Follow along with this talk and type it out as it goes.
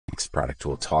first product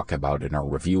we'll talk about in our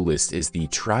review list is the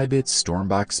Tribit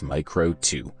Stormbox Micro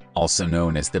 2, also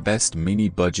known as the best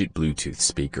mini-budget Bluetooth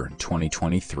speaker in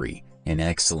 2023, an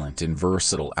excellent and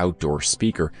versatile outdoor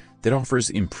speaker that offers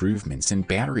improvements in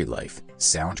battery life,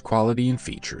 sound quality, and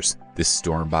features. The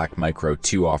Stormbox Micro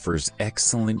 2 offers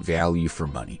excellent value for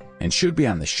money and should be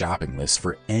on the shopping list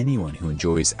for anyone who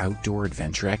enjoys outdoor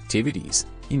adventure activities.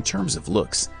 In terms of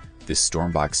looks, the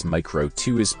Stormbox Micro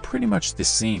 2 is pretty much the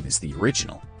same as the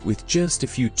original, with just a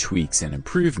few tweaks and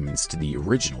improvements to the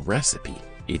original recipe.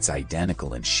 It's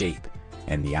identical in shape,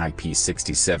 and the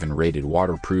IP67 rated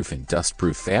waterproof and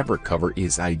dustproof fabric cover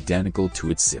is identical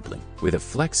to its sibling, with a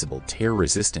flexible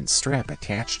tear-resistant strap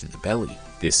attached to the belly.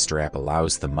 This strap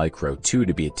allows the Micro 2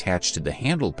 to be attached to the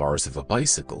handlebars of a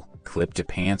bicycle, clipped to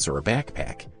pants, or a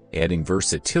backpack, adding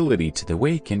versatility to the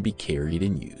way it can be carried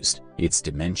and used. Its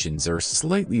dimensions are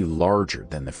slightly larger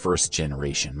than the first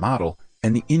generation model,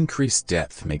 and the increased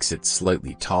depth makes it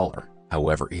slightly taller.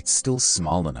 However, it's still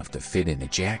small enough to fit in a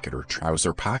jacket or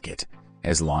trouser pocket,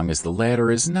 as long as the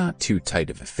latter is not too tight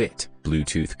of a fit.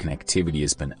 Bluetooth connectivity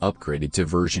has been upgraded to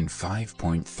version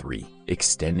 5.3,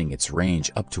 extending its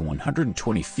range up to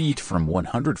 120 feet from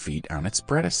 100 feet on its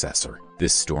predecessor.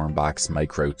 This Stormbox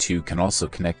Micro 2 can also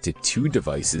connect to 2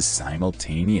 devices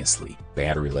simultaneously.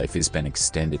 Battery life has been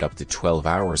extended up to 12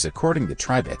 hours according to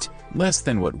Tribit, less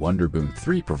than what Wonderboom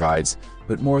 3 provides,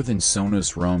 but more than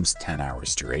Sonos Roam's 10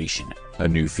 hours duration. A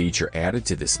new feature added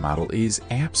to this model is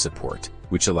app support,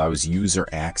 which allows user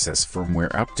access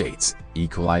firmware updates,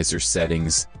 equalizer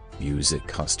settings, music,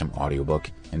 custom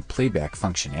audiobook, and playback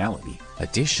functionality.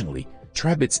 Additionally,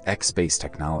 Tribit's X-Base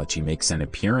technology makes an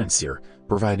appearance here,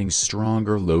 providing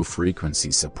stronger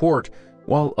low-frequency support,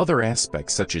 while other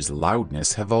aspects such as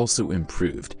loudness have also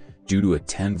improved due to a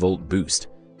 10-volt boost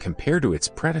compared to its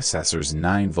predecessor's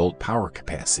 9-volt power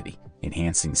capacity,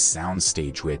 enhancing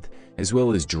soundstage width as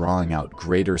well as drawing out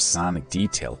greater sonic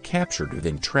detail captured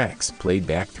within tracks played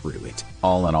back through it.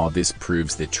 All in all, this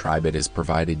proves that Tribit has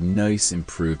provided nice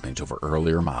improvement over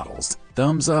earlier models.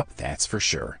 Thumbs up, that's for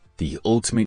sure. The ultimate